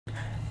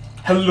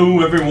Hello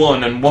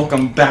everyone and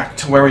welcome back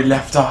to where we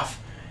left off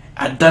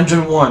at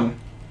Dungeon 1.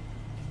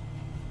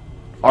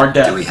 Our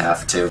death. Do we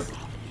have to?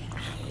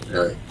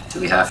 Really? Do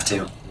we have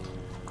to?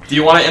 Do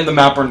you want to end the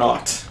map or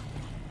not?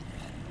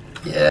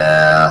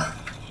 Yeah.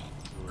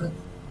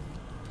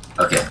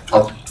 Okay,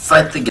 I'll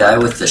fight the guy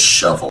with the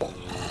shovel.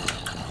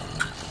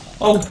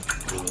 Oh!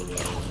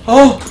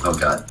 Oh! Oh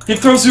god. He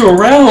throws you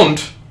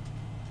around!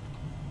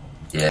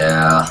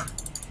 Yeah.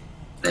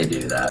 They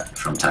do that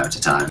from time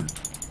to time.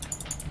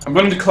 I'm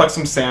going to collect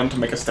some sand to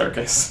make a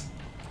staircase.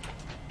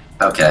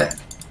 Okay.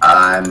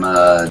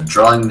 I'm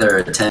drawing their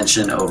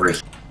attention over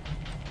here,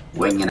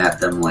 winging at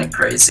them like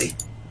crazy.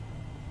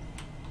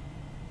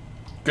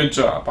 Good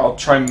job. I'll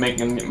try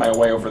making my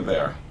way over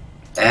there.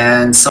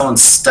 And someone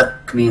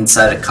stuck me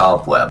inside a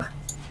cobweb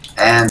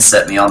and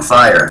set me on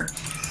fire.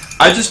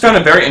 I just found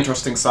a very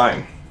interesting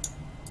sign.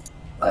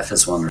 Life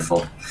is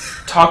wonderful.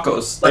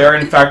 Tacos. They are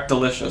in fact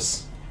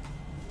delicious.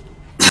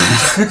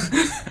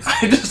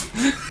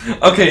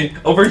 Okay,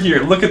 over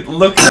here. Look.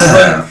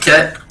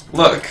 Okay.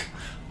 Look.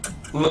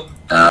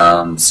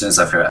 As soon as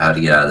I figure out how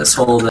to get out of this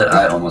hole that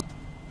I almost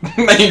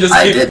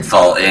I did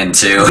fall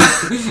into.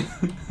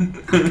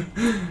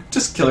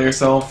 Just kill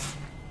yourself.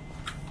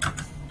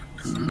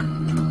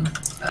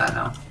 I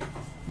know.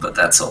 But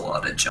that's a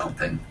lot of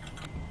jumping.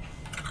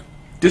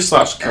 Do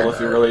slash kill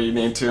if you really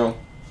need to.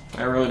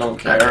 I really don't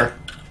care.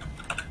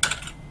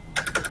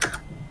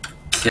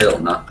 Kill,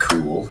 not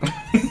cool.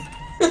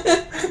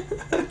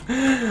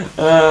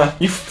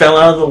 You fell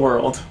out of the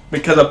world.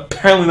 Because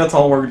apparently that's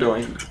all we're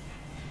doing.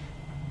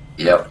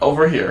 Yep.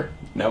 Over here.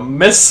 Now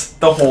miss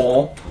the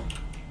hole.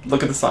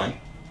 Look at the sign.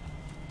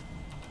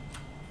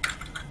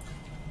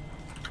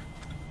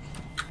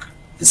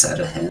 Is that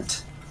a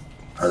hint?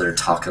 Are there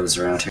tacos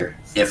around here?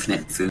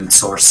 Infinite food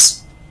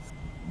source.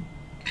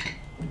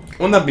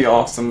 Wouldn't that be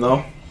awesome,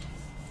 though?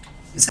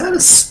 Is that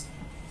a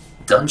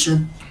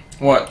dungeon?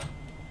 What?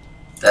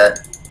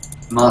 That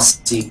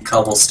mossy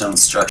cobblestone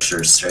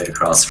structure straight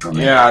across from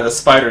me. Yeah, the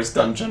spider's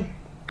dungeon.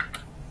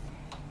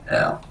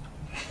 Yeah.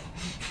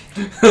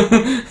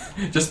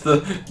 Just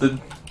the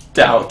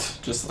doubt.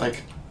 Just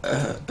like,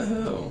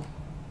 oh.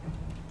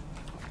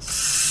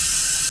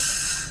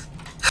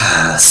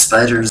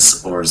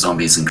 Spiders or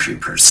zombies and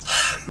creepers?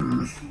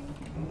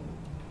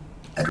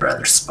 I'd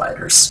rather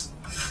spiders.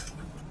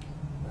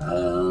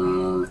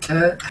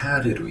 Okay, how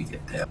did we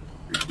get down?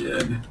 We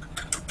did.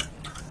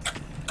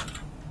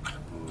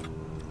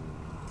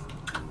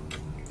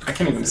 I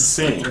can't even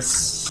see.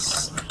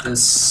 This,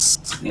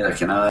 neither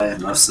can I,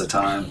 most of the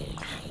time.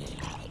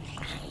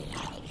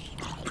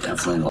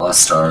 Definitely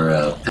lost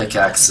our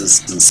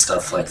pickaxes and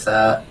stuff like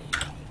that.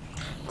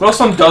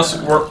 Glowstone dust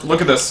work.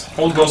 Look at this.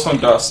 Hold glowstone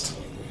dust.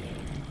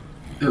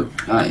 Ooh,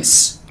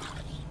 nice.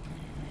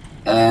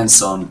 And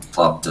someone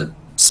plopped a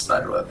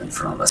spiderweb in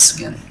front of us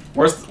again.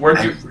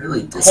 Where'd you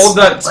really hold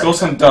that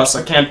glowstone dust?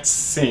 I can't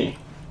see.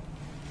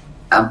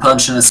 I'm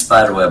punching a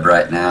spiderweb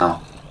right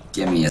now.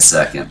 Give me a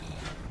second.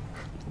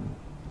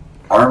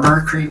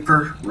 Armor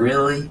creeper?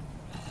 Really?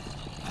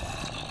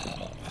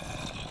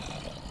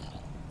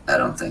 I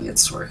don't think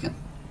it's working.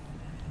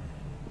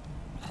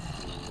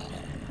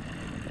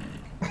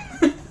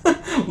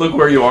 Look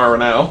where you are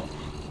now.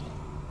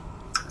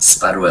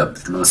 Spiderweb,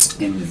 the most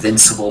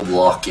invincible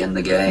block in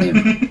the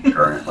game,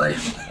 currently.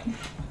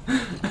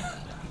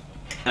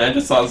 And I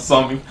just saw a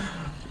zombie. You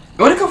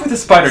wanna go for the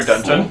spider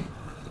dungeon?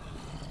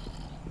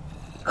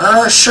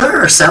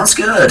 Sure, sounds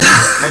good.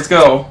 Let's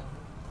go.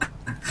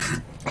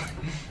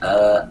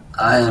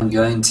 I am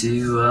going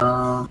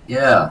to,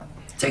 yeah,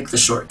 take the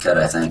shortcut,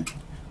 I think.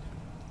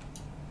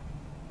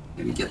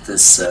 Maybe get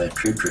this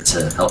creeper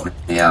to help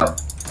me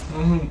out.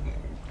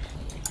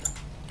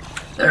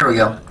 There we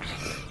go.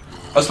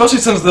 Especially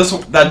since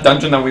that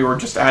dungeon that we were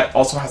just at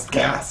also has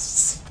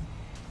ghasts.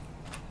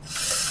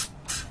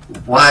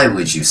 Why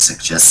would you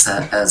suggest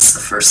that as the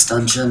first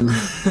dungeon?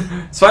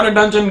 Spider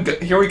dungeon,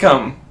 here we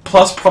come.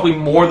 Plus probably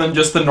more than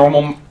just the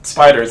normal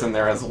spiders in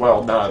there as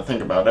well, now that I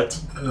think about it.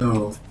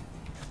 Oh.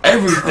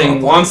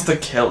 Everything wants to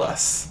kill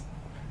us.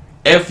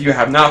 If you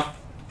have not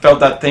felt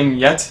that thing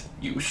yet,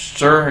 you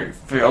sure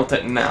felt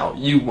it now.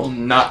 You will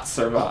not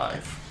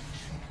survive.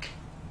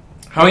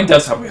 How many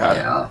deaths have we had?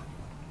 Yeah.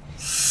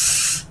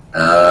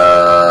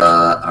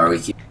 Are we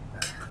keeping...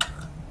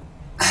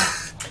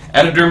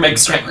 Editor, make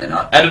Certainly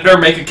not. Editor,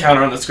 make a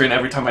counter on the screen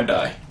every time I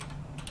die.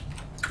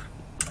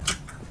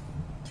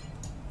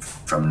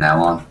 From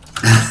now on?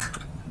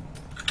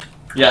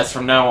 Yes,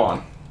 from now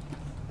on.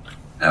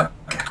 Okay.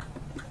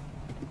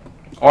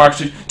 Or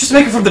actually, just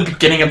make it from the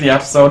beginning of the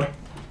episode.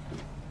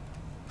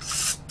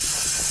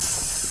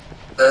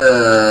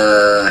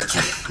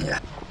 Okay, yeah.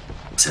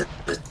 To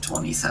the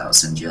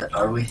 20,000 yet,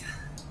 are we?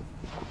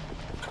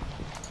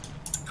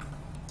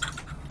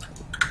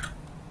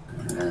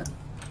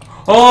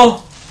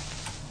 Oh!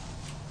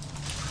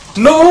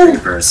 No!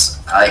 Creepers.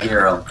 I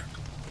hear them.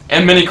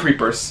 And many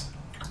creepers.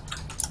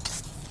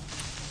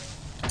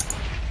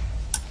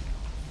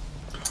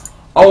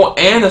 Oh,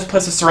 and this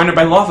place is surrounded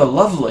by lava.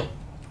 Lovely.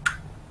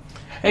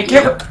 Hey,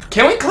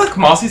 can we collect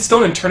Mossy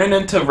Stone and turn it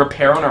into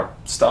repair on our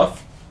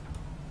stuff?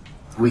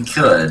 We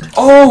could.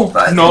 Oh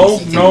no.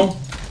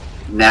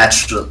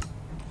 Naturally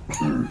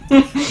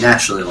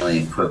only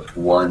equip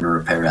one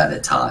repair at a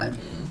time.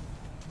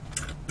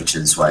 Which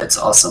is why it's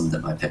awesome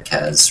that my pick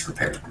has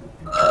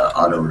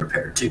auto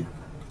repair too.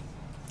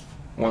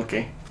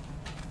 Wonky.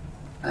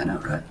 I know,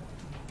 right?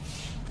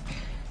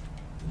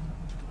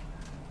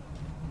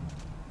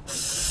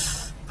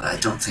 But I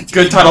don't think.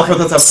 Good title for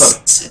this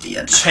episode.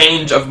 Obsidian.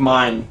 Change of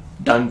Mind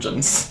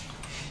Dungeons.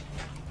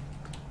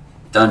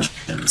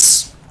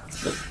 Dungeons.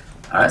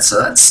 Alright,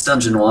 so that's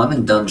Dungeon 1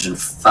 and Dungeon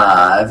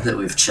 5 that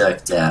we've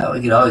checked out.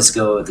 We could always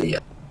go with the...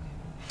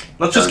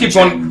 Let's just keep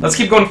going. Let's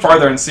keep going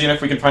farther and seeing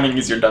if we can find an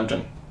easier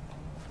dungeon.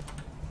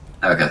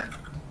 Okay.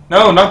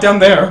 No, not down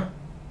there.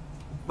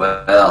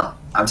 Well,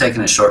 I'm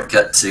taking a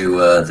shortcut to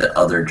the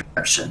other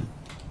direction.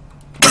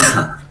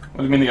 What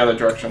do you mean the other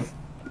direction?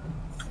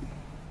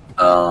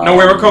 No,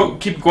 we were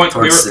keep going.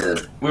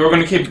 We were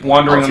going to keep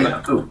wandering. Okay.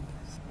 On the... Ooh,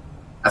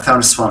 I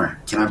found a spawner.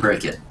 Can I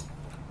break it?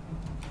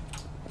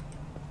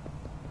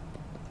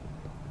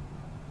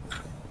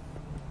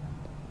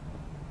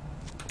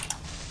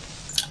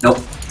 Nope.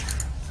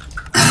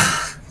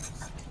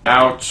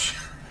 Ouch.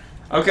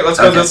 Okay, let's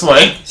go this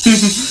way.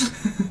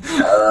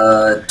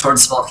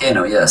 Towards the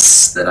volcano,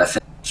 yes, that I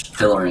finished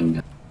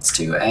pillaring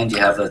to, and you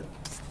have a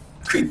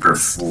creeper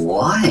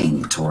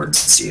flying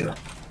towards you.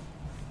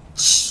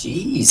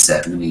 Jeez,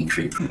 that mini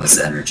creeper was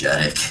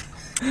energetic.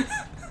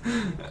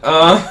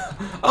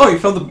 Oh, you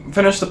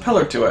finished the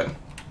pillar to it.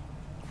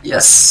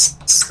 Yes,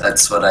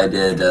 that's what I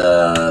did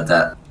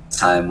that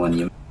time when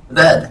you made the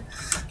bed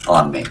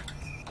on me.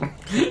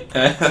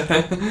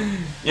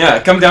 Yeah,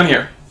 come down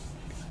here.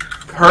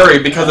 Hurry,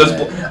 because there's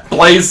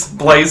blaze.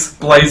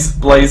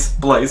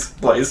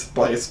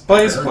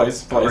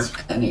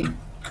 Any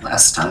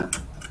last time.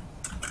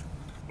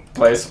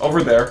 Blaze,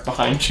 over there,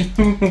 behind you.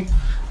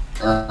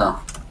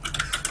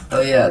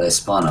 Oh yeah, they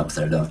spawn up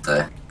there, don't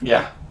they?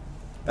 Yeah.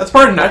 That's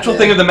part of the natural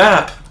thing of the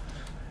map.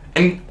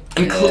 And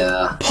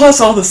plus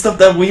all the stuff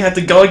that we had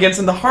to go against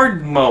in the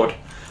hard mode.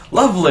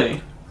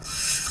 Lovely.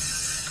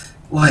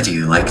 Why do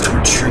you like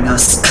torturing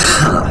us?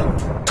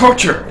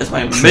 Torture is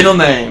my middle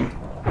name.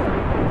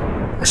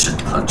 I should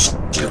punch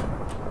you.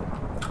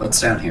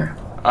 What's down here?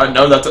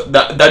 No,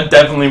 that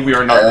definitely we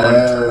are not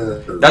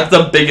going to. That's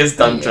the biggest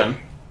dungeon.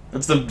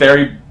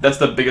 Yeah. That's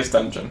the biggest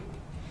dungeon.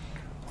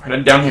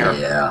 Right down here.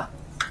 Yeah.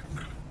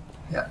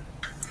 Yeah.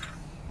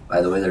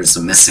 By the way, there's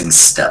a missing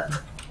step.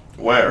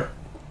 Where?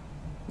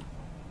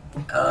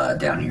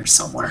 Down here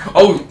somewhere.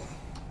 Oh,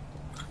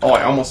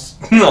 I almost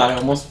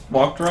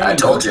walked right. I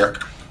told you.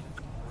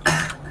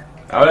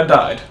 I would have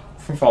died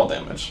from fall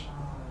damage.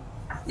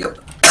 Yep.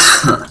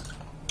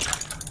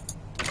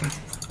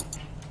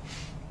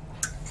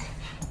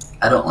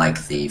 I don't like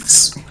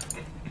thieves.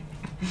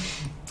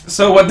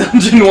 So, what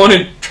dungeon you want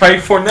to try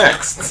for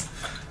next?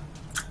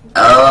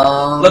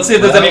 Let's see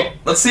if there's any.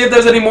 Let's see if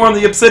there's any more on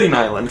the Obsidian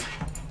Island.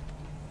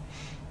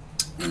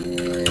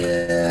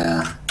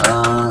 Yeah.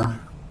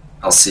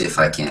 I'll see if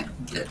I can't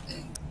get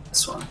in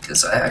this one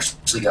because I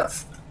actually got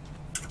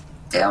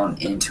down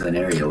into an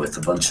area with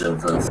a bunch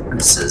of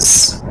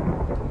furnaces.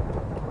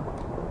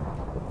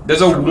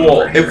 There's a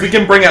wool. If we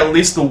can bring at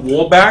least the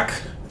wool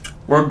back,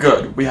 we're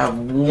good. We have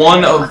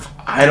one of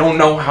I don't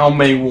know how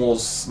many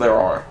wools there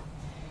are.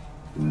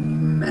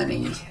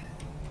 Many.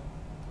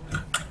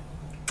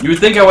 You would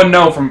think I would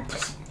know from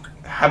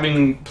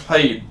having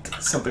played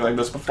something like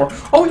this before.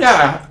 Oh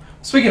yeah.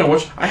 Speaking of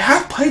which, I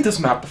have played this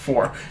map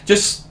before.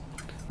 Just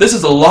this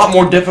is a lot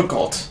more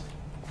difficult.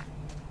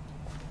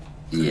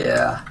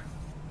 Yeah.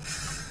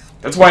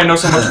 That's why I know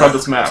so much about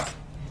this map.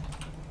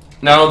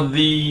 Now,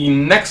 the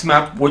next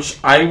map, which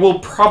I will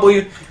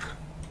probably...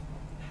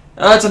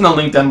 it's in the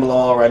link down below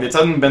already. It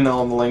hasn't been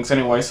on the links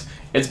anyways.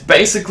 It's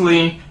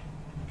basically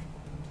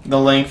the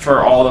link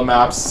for all the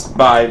maps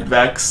by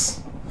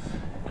Vex.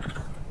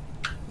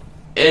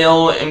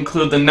 It'll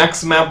include the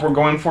next map we're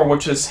going for,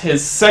 which is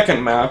his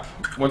second map,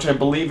 which I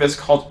believe is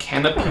called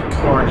Canopy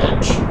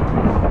Carnage.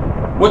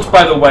 Which,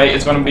 by the way,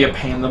 is going to be a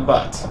pain in the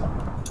butt.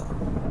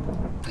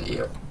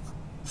 Yep.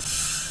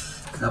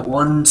 That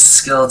one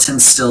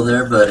skeleton's still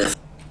there, but if...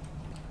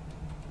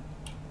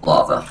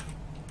 lava.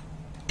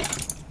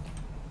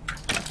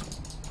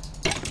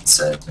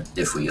 Said,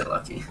 if we get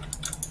lucky.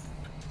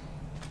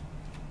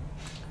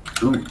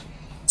 Ooh.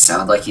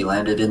 Sounded like he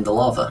landed in the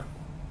lava.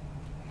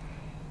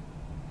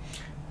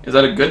 Is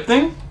that a good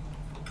thing?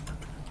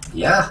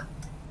 Yeah.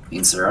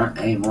 Means there aren't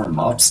any more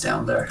mobs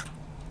down there.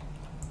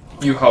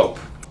 You hope.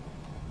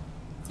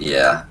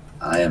 Yeah.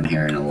 I am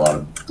hearing a lot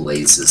of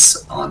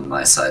blazes on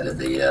my side of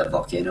the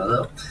volcano,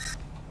 though.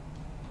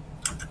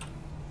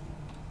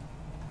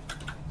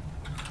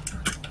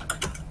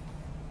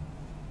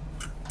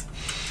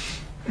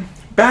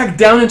 Back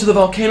down into the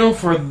volcano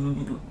for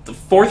the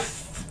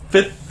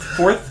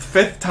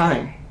fifth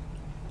time.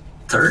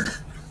 Third?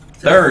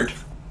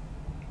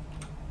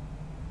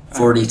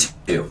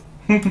 42.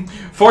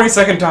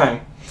 42nd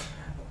time.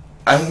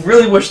 I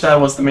really wish that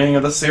was the meaning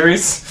of the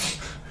series.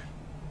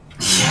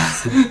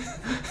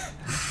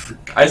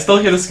 I still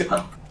hear this.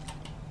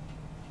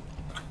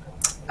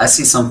 I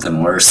see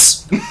something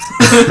worse.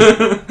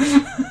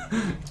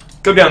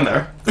 Go down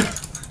there.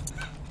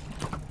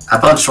 I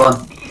punched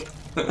one.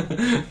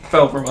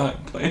 Fell from a high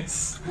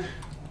place.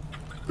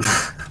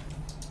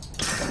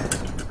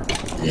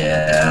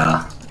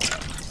 Yeah.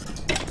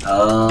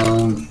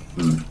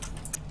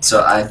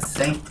 So I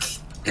think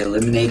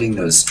eliminating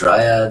those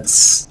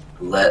dryads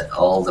let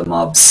all the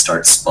mobs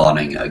start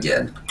spawning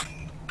again.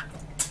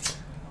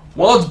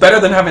 Well, it's better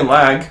than having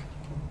lag.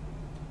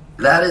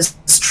 That is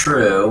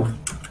true.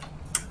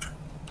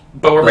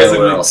 But we're But basically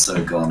we're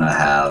also gonna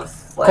have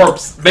like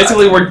corpse.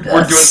 Basically, we're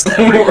deaths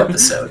doing every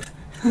episode.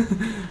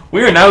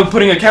 We are now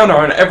putting a counter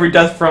on every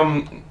death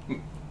from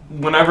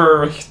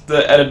whenever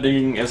the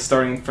editing is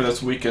starting for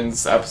this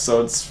weekend's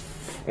episodes,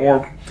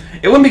 or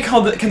it wouldn't be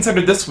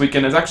considered this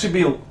weekend. It'd actually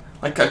be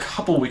like a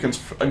couple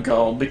weekends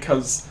ago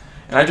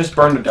and I just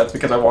burned to death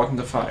because I walked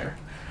into fire.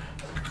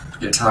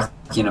 You're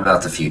talking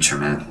about the future,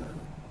 man.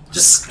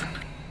 Just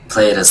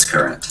play it as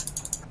current.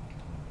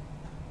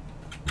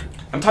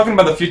 I'm talking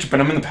about the future, but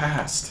I'm in the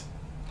past.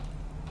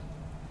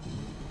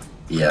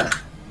 Yeah.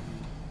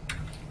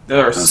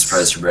 There are I'm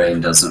surprised your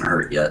brain doesn't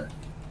hurt yet.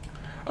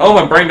 Oh,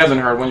 my brain doesn't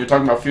hurt when you're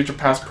talking about future,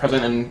 past,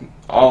 present, and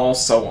all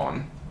so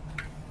on.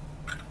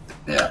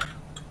 Yeah.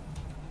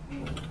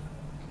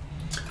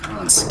 Come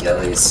on,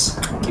 Skellies.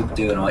 Keep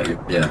doing what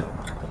you're doing.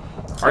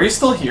 Are you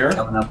still here?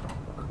 Coming up.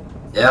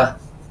 Yeah.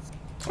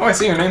 Oh, I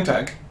see your name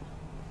tag.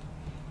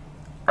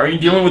 Are you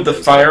dealing with the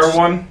fire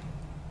one?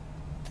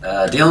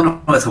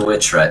 Dealing with a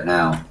witch right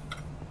now.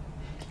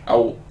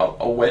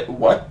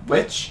 What?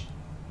 Witch?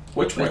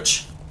 Which witch?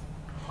 Witch.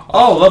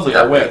 Oh, lovely,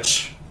 That a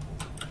witch.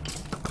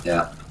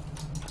 Yeah.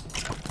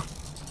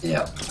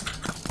 Yeah.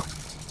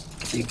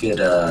 If you could,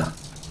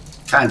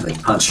 kindly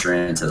punch her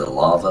into the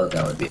lava,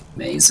 that would be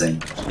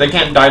amazing. They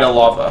can't die to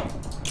lava.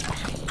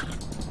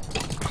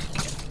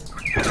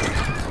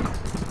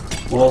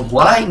 Well,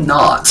 why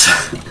not?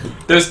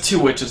 There's 2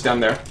 witches down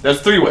there.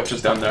 There's 3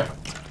 witches down there.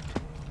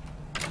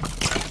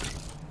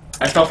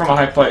 I fell from a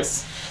high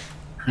place.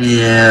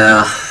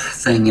 Yeah,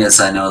 thing is,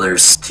 I know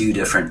there's 2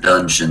 different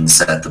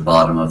dungeons at the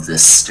bottom of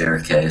this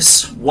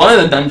staircase. One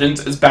of the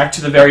dungeons is back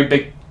to the very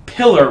big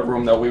pillar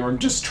room that we were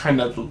just trying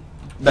to...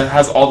 that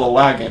has all the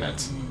lag in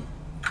it.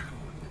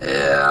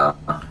 Yeah.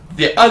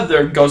 The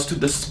other goes to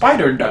the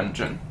spider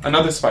dungeon.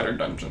 Another spider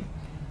dungeon.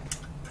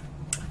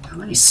 How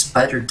many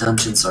spider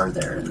dungeons are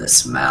there in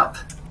this map?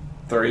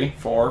 3,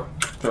 4,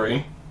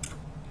 3.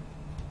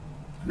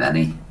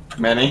 Many.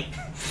 Many.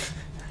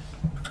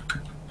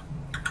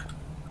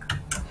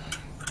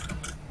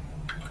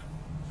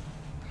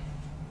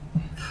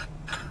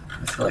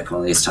 I feel like one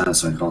of these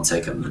times I'm going to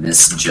take a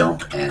miss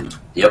jump and,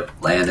 yep,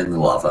 land in the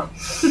lava.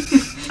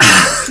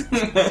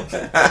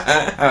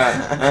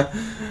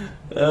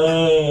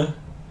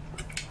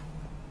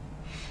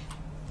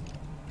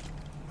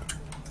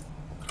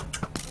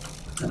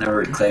 I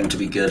never claimed to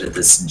be good at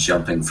this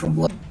jumping from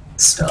blood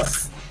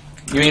stuff.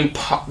 You mean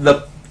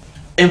the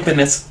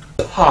infamous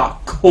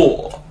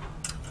parkour?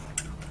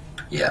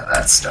 Yeah,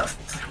 that stuff.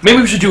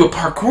 Maybe we should do a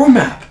parkour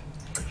map.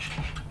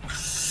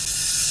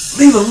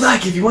 Leave a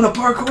like if you want a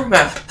parkour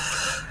map.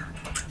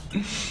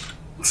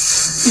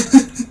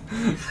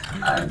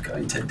 I'm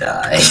going to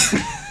die.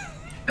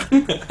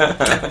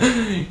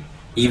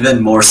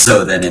 Even more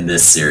so than in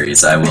this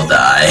series, I will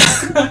die.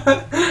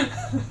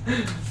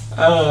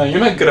 You're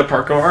not good at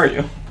parkour, are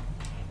you?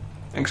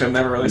 Actually, I've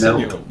never really Nope.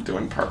 seen you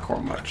doing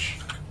parkour much.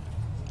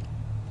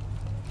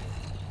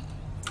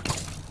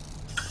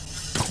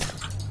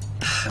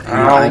 You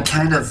know, I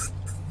kind of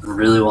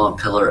really want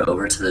to pillar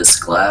over to this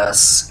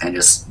glass and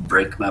just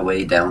break my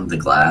way down the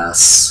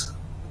glass.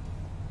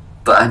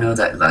 But I know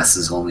that glass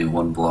is only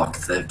 1 block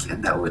thick,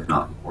 and that would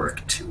not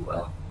work too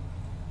well.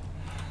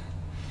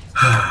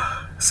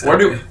 So,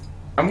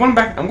 I'm going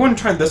back. I'm going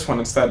to try this one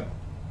instead.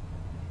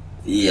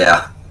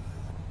 yeah,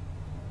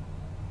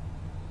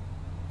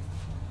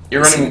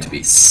 You're I seem running. to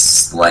be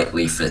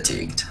slightly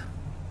fatigued.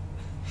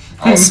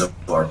 Also,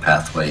 our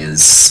pathway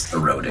is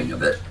eroding a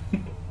bit.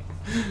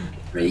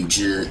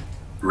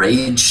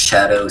 Rage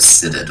Shadow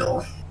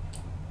Citadel.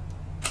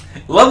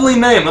 Lovely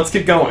name. Let's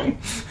keep going.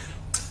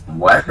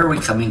 Why are we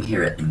coming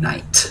here at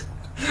night?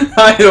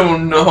 I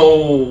don't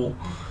know.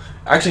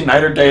 Actually,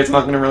 night or day, it's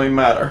not going to really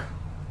matter.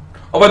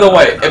 Oh, by the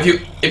way,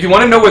 if you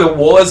want to know where the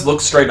wool is, look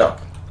straight up.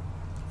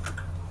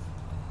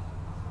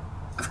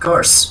 Of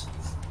course.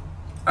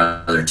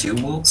 Are there 2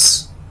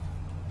 wolves?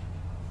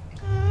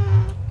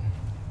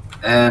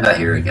 And I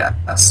hear a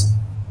gas.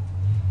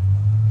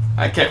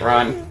 I can't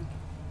run.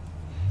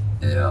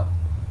 Yeah.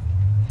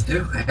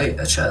 Ooh, hey,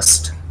 a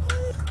chest.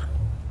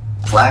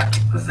 Black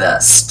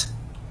vest.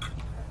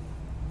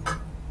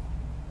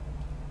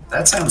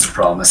 That sounds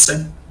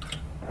promising.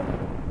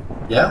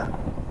 Yeah?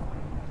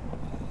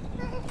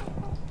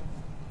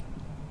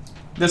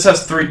 This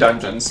has 3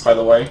 dungeons, by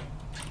the way.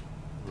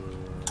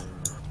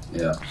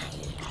 Yeah.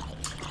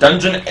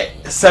 Dungeon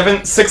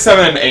 6,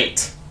 7, and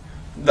 8.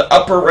 The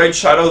Upper Raid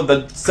Shadow,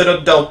 the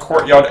Citadel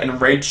Courtyard,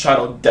 and Raid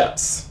Shadow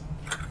Depths.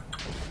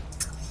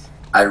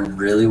 I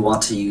really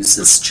want to use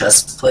this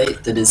chest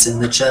plate that is in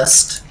the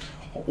chest.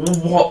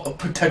 What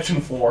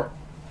protection for?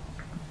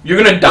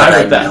 You're gonna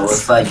die with that. I know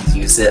if I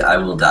use it, I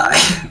will die.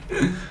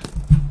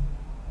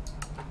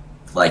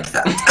 Like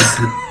that.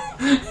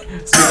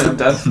 Speaking of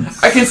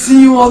death, I can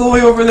see you all the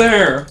way over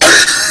there.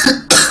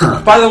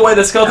 By the way,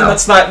 the skeleton that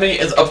sniped me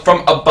is up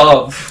from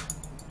above.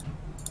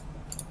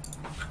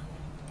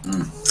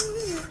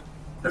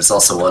 There's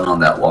also one on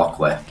that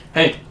walkway.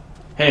 Hey,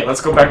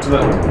 let's go back to the.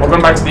 We're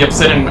going back to the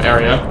obsidian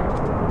area.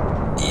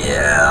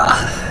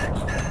 Yeah.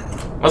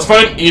 Let's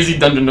find an easy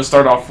dungeon to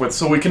start off with,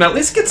 so we can at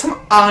least get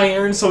some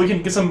iron, so we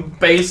can get some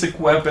basic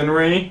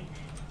weaponry.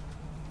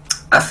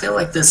 I feel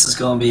like this is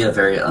going to be a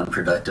very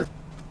unproductive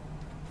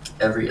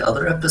every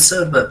other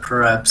episode, but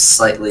perhaps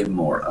slightly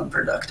more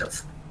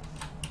unproductive.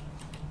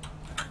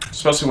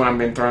 Especially when I'm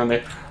being thrown in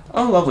there.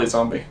 Oh, lovely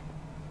zombie.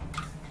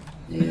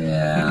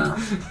 Yeah.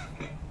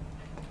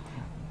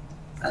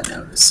 I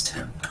noticed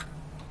him.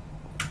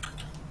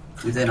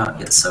 Do they not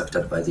get sucked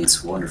up by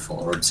these wonderful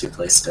orbs you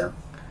place down?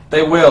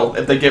 They will,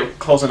 if they get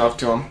close enough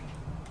to him.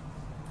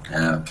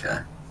 Okay.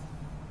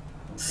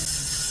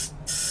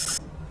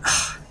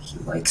 He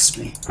likes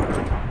me.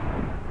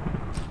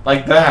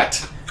 Like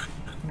that.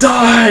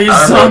 Die,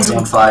 Our road's zombie!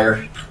 on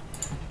fire.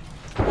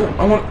 Oh,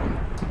 I want...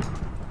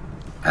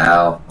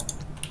 Ow.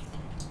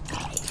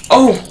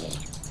 Oh!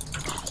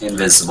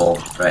 Invisible,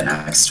 right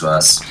next to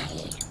us.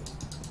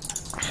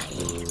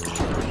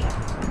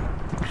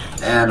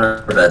 And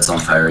our bed's on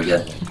fire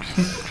again.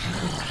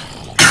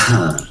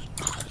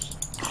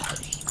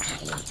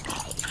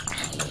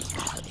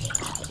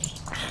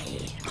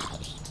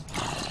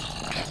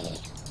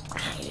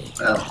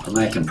 Well, we're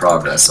making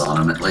progress on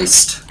him, at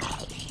least.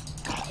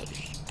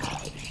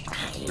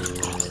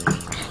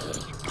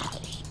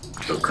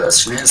 The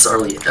question is,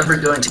 are we ever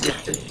going to get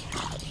to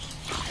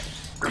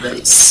our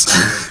base?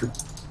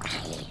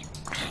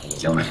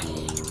 Kill me.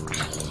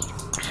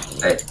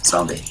 Hey,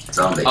 zombie.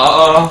 Zombie.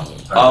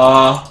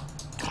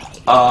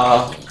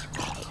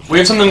 We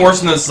have something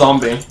worse than this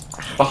zombie.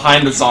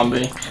 Behind the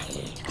zombie.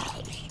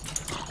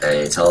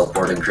 A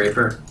teleporting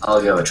creeper?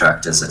 I'll go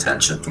attract his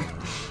attention.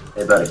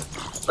 Hey, buddy.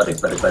 Buddy.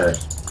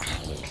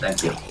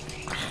 Thank you.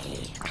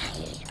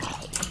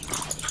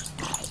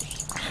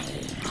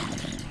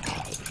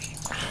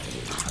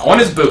 I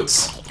want his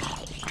boots.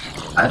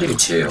 I do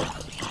too.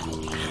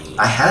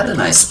 I had a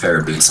nice pair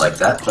of boots like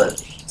that, but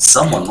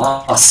someone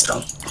lost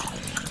them.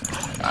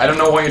 I don't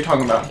know what you're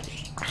talking about.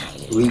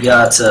 We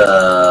got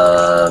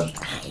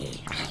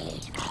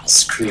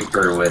this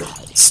creeper with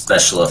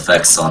special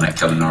effects on it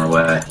coming our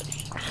way.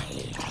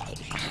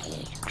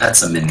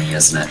 That's a mini,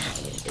 isn't it?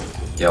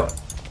 Yep.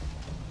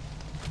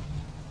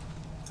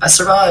 I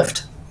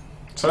survived.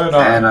 So did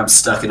I. And I'm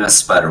stuck in a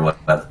spider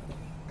web.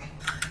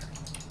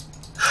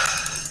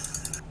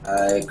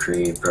 Hi,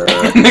 creeper.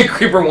 The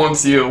creeper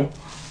wants you.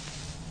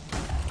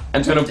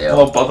 And it's gonna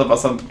blow both of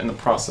us up in the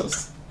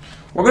process.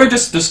 We're gonna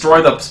just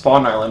destroy the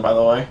spawn island, by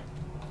the way.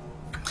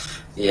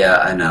 Yeah,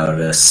 I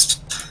noticed.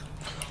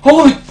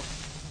 Holy!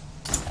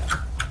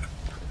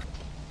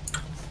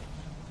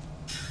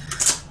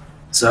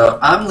 So,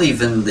 I'm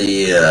leaving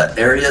the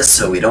area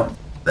so we don't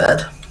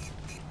bed.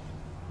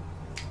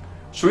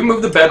 Should we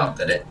move the bed I'll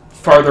bet it.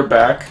 farther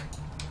back?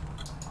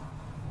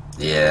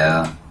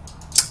 Yeah.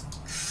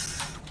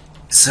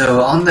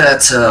 So, on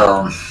that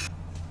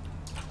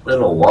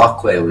little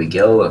walkway we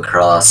go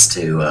across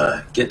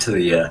to get to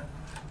the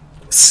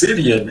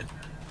obsidian,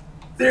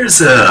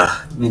 there's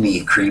a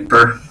mini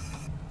creeper.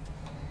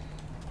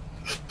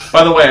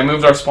 By the way, I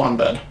moved our spawn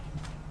bed.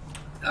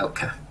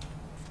 Okay.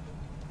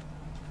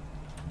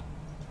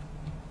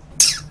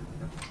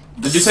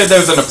 Did you say there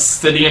was an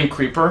obsidian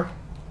creeper?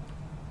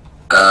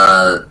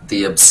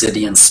 The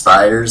obsidian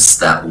spires,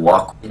 that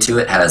walkway to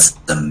it has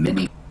the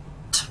mini.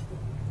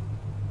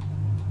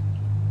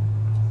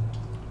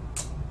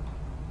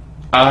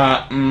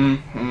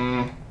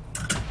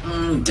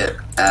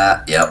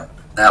 Yep.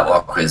 That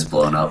walkway's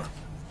blown up.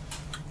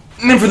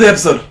 Name for the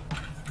episode: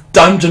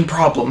 Dungeon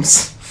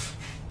Problems.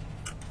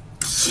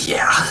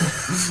 Yeah.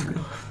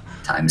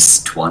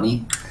 Times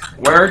 20.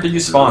 Where did you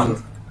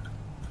spawn?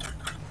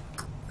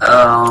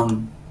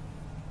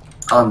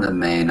 On the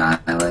main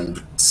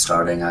island,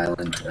 starting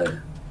island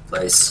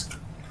place.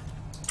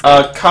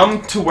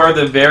 Come to where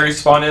the very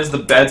spawn is. The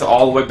bed's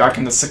all the way back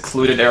in the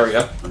secluded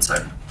area. 1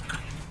 second.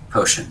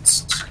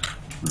 Potions.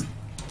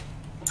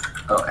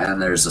 Oh, and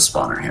there's a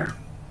spawner here.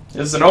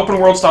 This is an open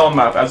world style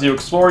map. As you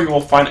explore, you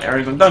will find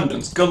areas and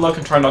dungeons. Good luck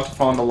and try not to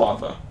fall in the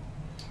lava.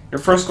 Your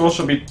first goal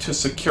should be to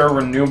secure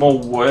renewable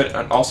wood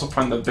and also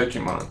find the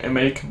victory monitor. It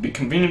may be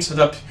convenient to set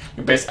up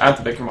your base at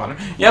the victory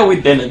monitor. Yeah, we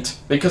didn't,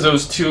 because it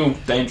was too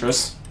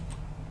dangerous.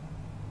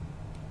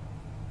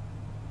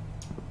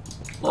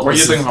 We're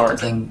using hard.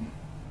 Thing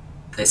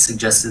they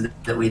suggested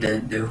that we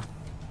didn't do.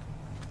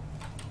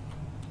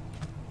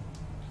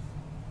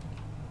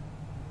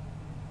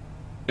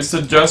 It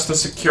suggests to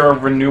secure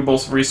renewable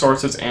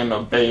resources and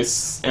a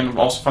base, and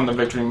also find the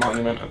victory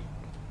monument.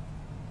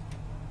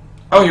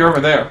 Oh, you're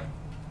over there.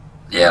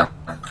 Yeah.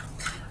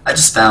 I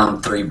just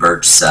found 3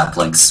 birch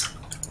saplings.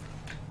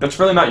 That's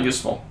really not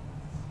useful.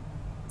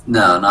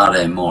 No, not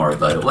anymore,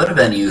 but it would have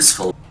been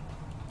useful.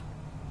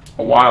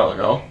 A while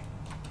ago.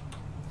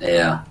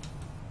 Yeah.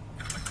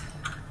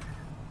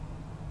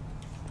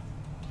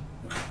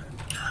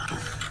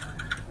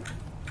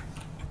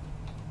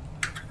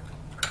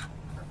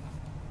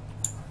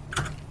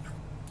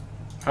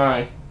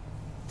 Hi.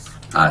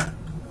 Hi.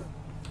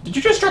 Did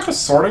you just drop a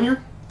sword on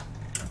your...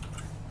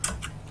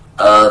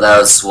 That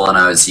was one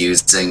I was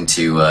using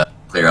to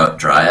clear out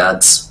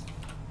dryads.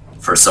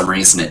 For some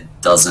reason, it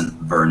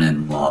doesn't burn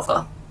in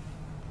lava.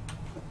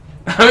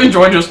 I'm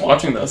enjoying just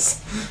watching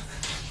this.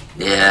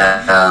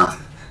 Yeah.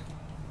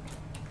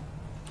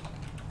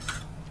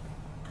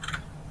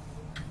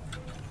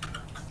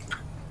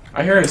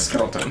 I hear a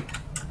skeleton.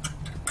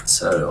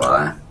 So do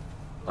I.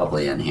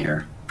 Probably in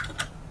here.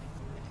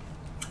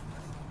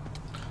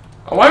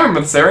 Oh, I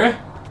remember this area.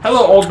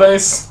 Hello, old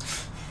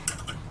base.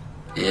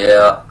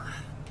 Yeah.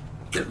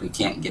 That we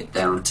can't get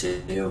down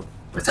to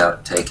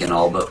without taking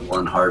all but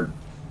one heart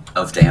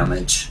of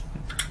damage.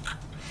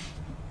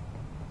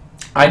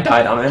 I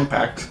died on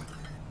impact.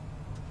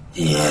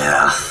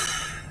 Yeah.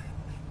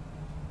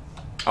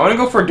 I want to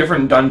go for a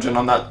different dungeon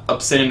on that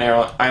Obsidian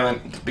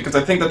Island, because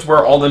I think that's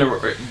where all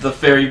the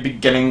very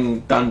beginning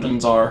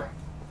dungeons are.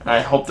 And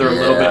I hope they're a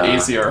little bit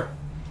easier.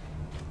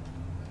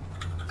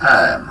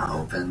 I'm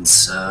hoping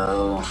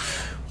so.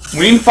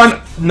 We need to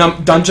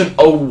find Dungeon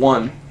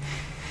 01.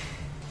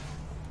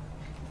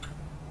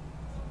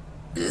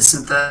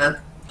 Isn't that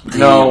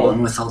the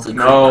one with all the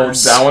No,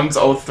 creepers? that one's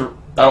 03.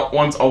 That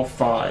one's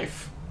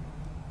 05.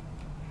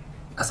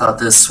 I thought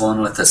this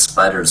one with the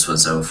spiders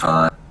was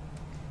 05.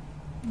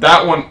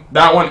 That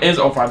one is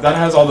 05. That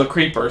has all the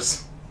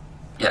creepers.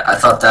 Yeah, I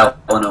thought that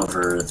one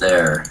over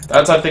there.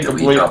 That's I think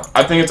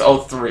I think it's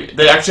 03.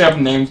 They actually have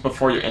names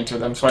before you enter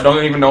them, so I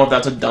don't even know if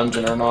that's a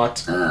dungeon or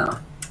not. Oh.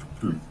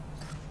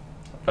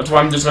 That's why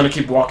I'm just gonna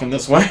keep walking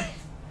this way.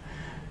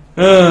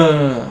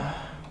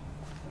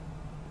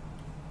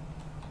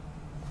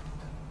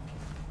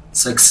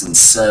 6 and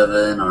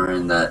 7 are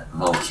in that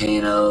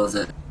volcano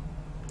that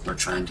we're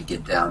trying to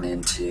get down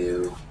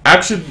into.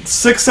 Actually,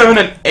 6, 7,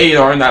 and 8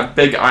 are in that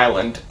big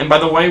island. And by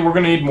the way, we're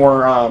gonna need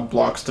more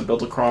blocks to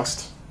build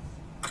across.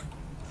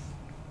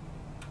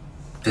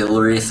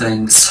 Pillory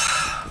things.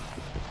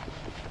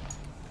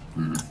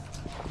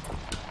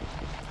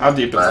 How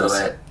deep is By the this?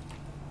 way,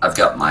 I've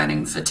got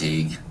mining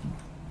fatigue.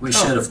 We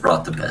should have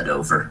brought the bed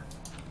over.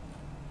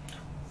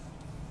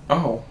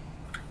 Oh.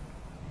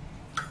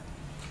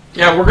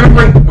 Yeah,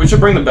 we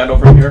should bring the bed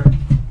over here.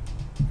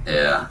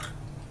 Yeah.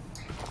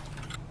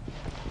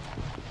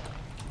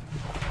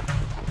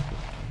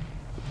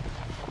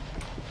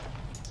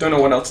 Don't know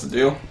what else to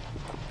do.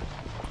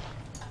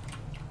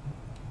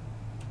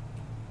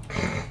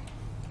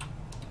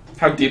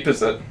 How deep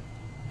is it?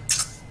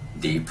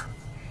 Deep.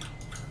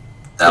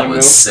 That was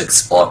move?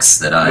 6 blocks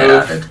that I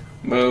added.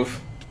 Move.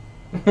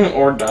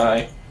 Or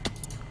die.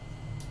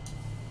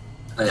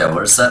 Oh yeah,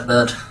 where's that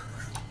bed?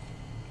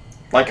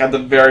 Like at the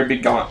very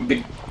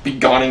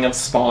beginning of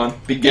spawn.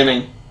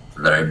 Beginning.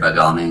 Very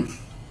beginning.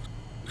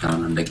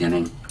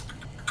 Beginning.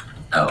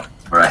 Oh,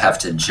 where I have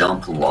to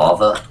jump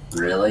lava?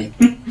 Really?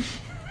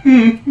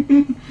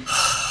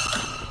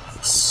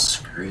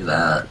 Screw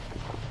that.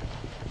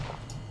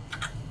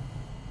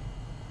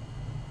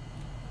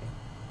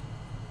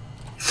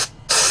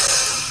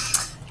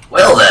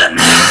 Well then,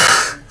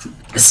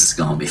 this is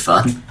gonna be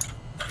fun.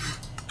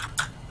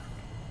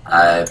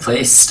 I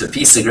placed a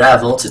piece of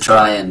gravel to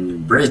try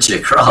and bridge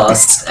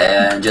across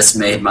and just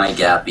made my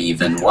gap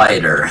even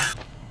wider.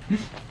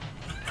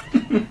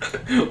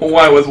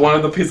 Why, was one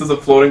of the pieces a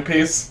floating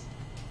piece?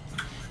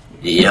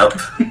 Yep.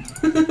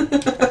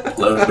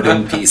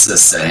 Floating piece of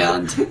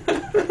sand.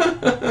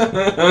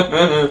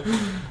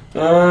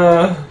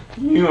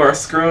 You are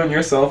screwing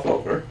yourself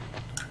over.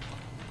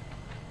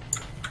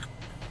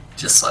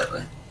 Just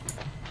slightly.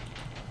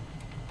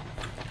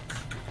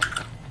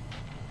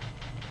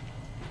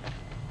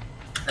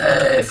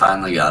 Hey,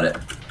 finally got it.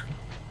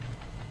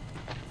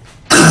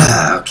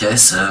 Okay,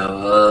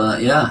 so,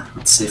 yeah,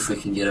 let's see if we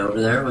can get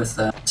over there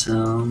without,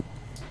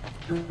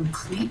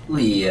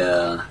 completely,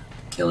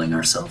 killing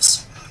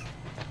ourselves.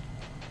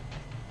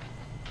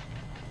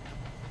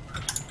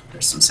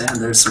 There's some sand,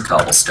 there's some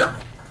cobblestone.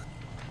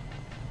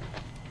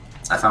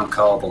 I found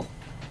cobble.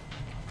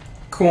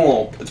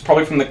 Cool. It's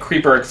probably from the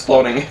creeper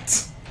exploding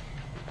it.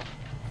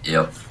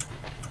 Yep.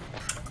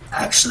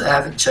 Actually, I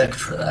haven't checked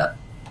for that.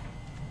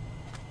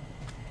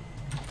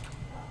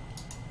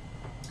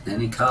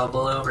 Any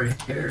cobble over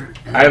here?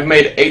 I have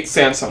made 8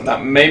 sandstone.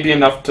 That may be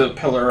enough to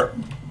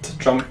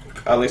jump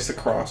at least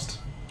across.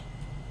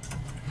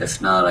 If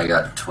not, I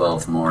got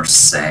 12 more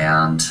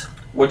sand.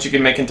 Which you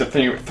can make into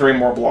 3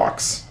 more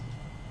blocks.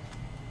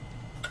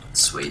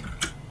 Sweet.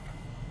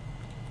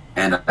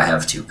 And I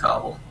have 2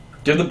 cobble.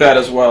 Do the bed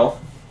as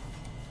well.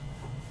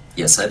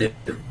 Yes, I do.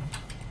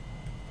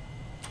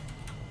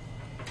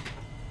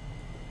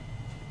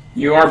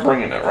 You are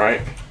bringing it,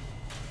 right?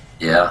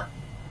 Yeah.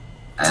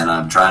 And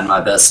I'm trying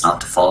my best not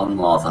to fall in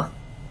lava.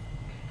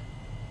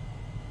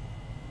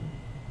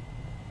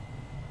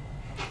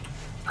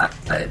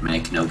 I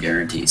make no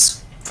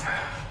guarantees.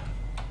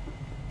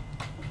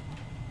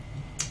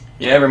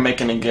 You never make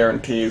any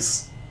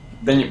guarantees.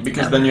 Then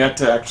then you have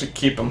to actually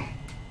keep them.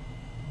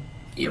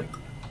 Yep.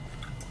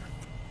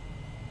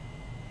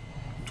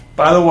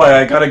 By the way,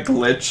 I got a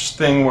glitch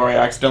thing where I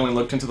accidentally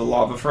looked into the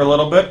lava for a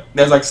little bit.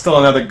 There's like still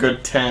another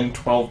good 10,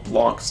 12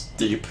 blocks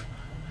deep.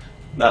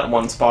 That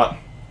one spot.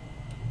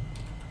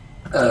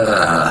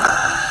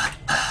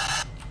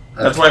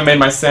 That's why I made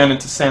my sand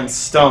into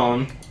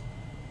sandstone.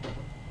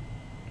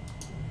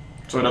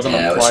 So it doesn't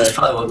apply. Which is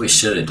probably what we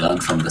should have done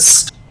from the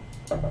start.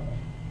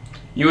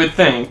 You would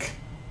think.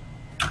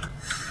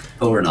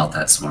 But we're not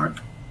that smart.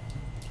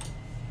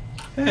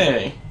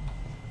 Hey.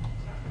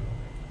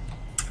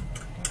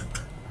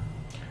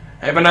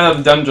 I have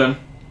another dungeon.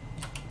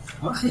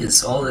 Why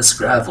is all this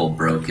gravel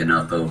broken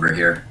up over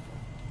here?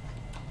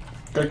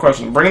 Good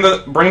question. Bring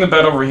the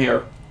bed over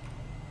here.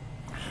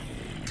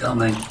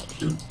 Coming.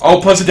 Oh,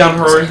 place it down.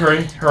 Hurry,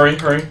 hurry, hurry,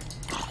 hurry.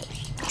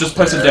 Just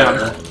place it down.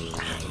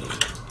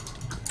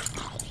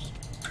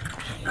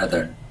 Right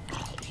there.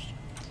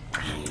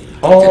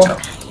 Oh. Good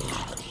job.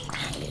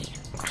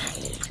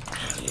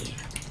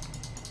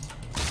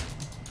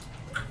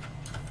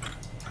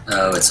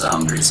 Oh, it's a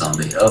hungry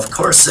zombie. Of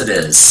course it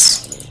is.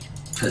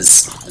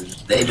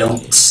 Because they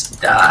don't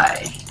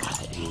die.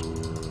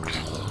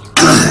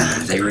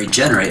 They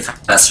regenerate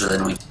faster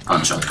than we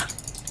punch them.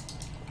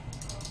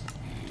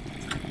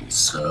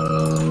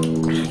 So...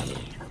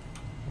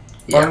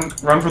 yeah.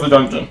 Run for the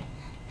dungeon.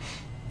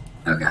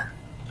 Okay.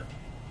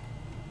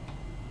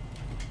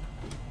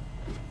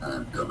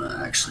 I'm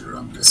gonna actually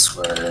run this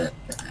way,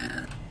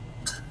 and...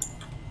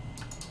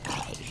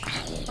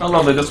 oh,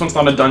 lovely. This one's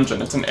not a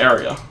dungeon. It's an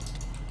area.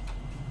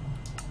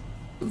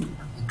 Ooh,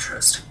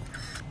 interesting.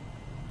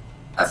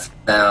 I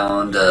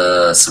found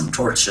some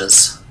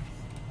torches,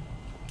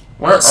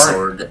 a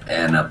sword,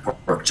 and a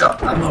pork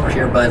chop. I'm over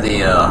here by the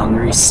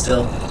hungry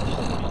still.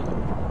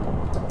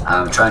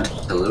 I'm trying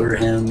to lure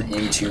him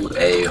into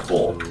a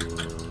hole.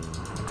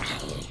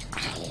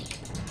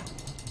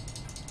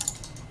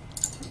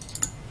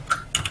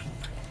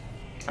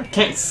 I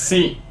can't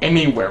see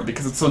anywhere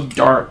because it's so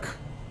dark.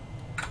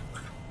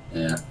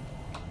 Yeah.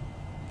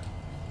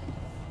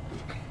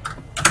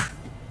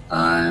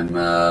 I'm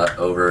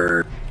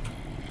over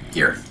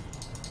here.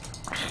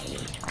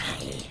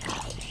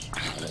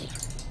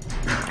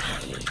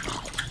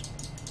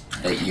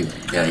 Hey, you.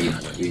 Yeah, you.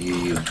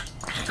 You.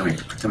 Come here.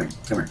 Come here.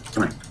 Come here.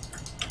 Come here.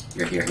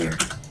 Here.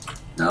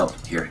 No,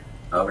 here.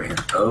 Over here.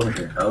 Over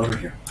here. Over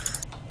here.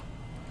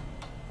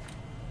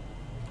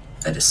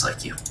 I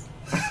dislike you.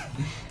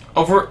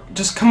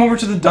 Just come over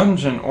to the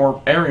dungeon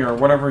or area or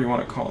whatever you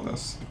want to call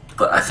this.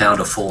 But I found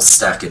a full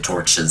stack of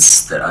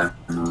torches that I'm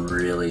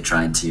really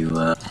trying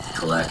to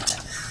collect.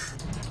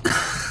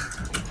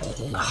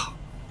 Oh.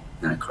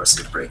 And of course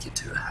they break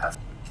into a half.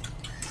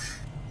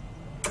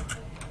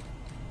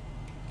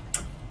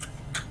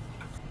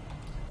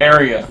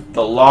 Area,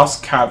 the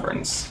Lost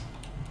Caverns.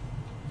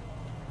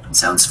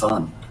 Sounds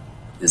fun.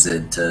 Is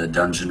it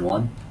Dungeon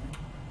 1?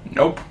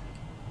 Nope.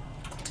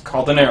 It's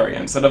called an area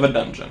instead of a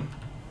dungeon.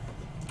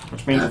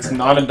 Which means it's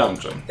not a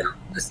dungeon. Get on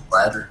this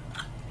ladder.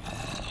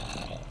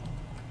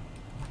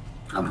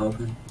 I'm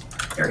hoping.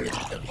 Area,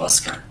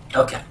 Lost Cavern.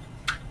 Okay.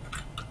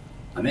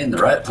 I'm in the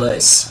right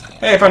place.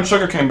 Hey, I found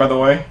sugarcane, by the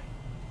way.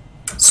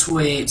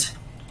 Sweet.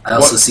 I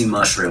also see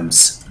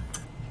mushrooms.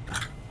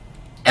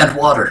 And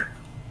water.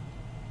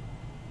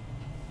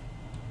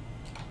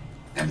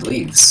 And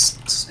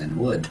leaves. And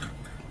wood.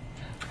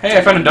 Hey,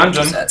 I found a dungeon.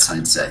 What does that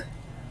sign say?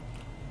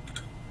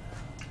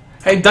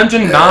 Hey,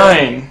 Dungeon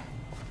 9!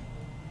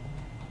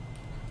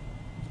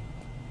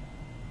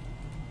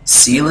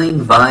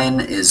 Ceiling Vine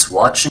is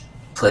watching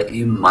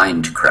play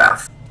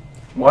Minecraft.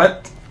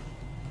 What?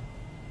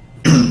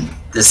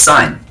 This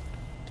sign.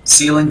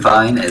 Ceiling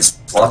Vine is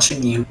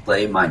watching you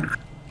play Minecraft.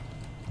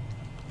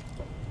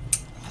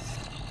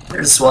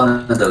 There's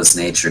one of those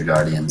nature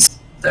guardians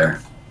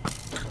there.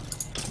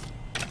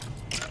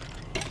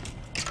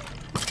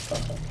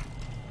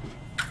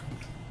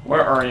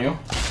 Where are you?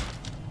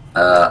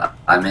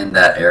 I'm in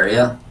that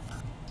area.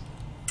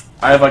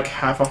 I have like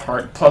half a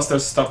heart. Plus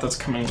there's stuff that's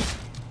coming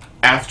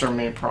after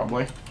me,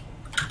 probably.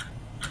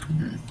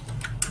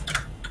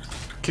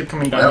 Keep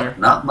coming down here.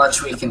 Not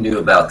much we can do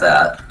about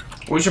that.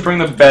 We should bring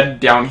the bed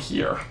down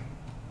here.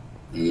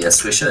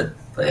 Yes, we should.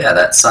 But yeah,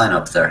 that sign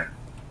up there.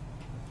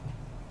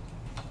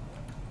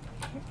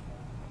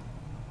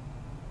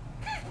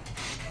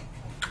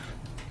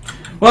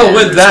 Well, And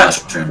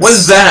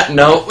with that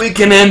note, we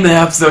can end the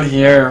episode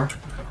here.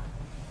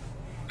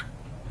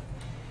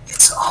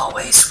 It's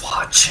always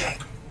watching.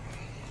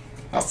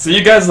 I'll see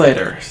you guys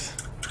later.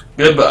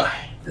 Goodbye.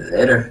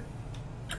 Later.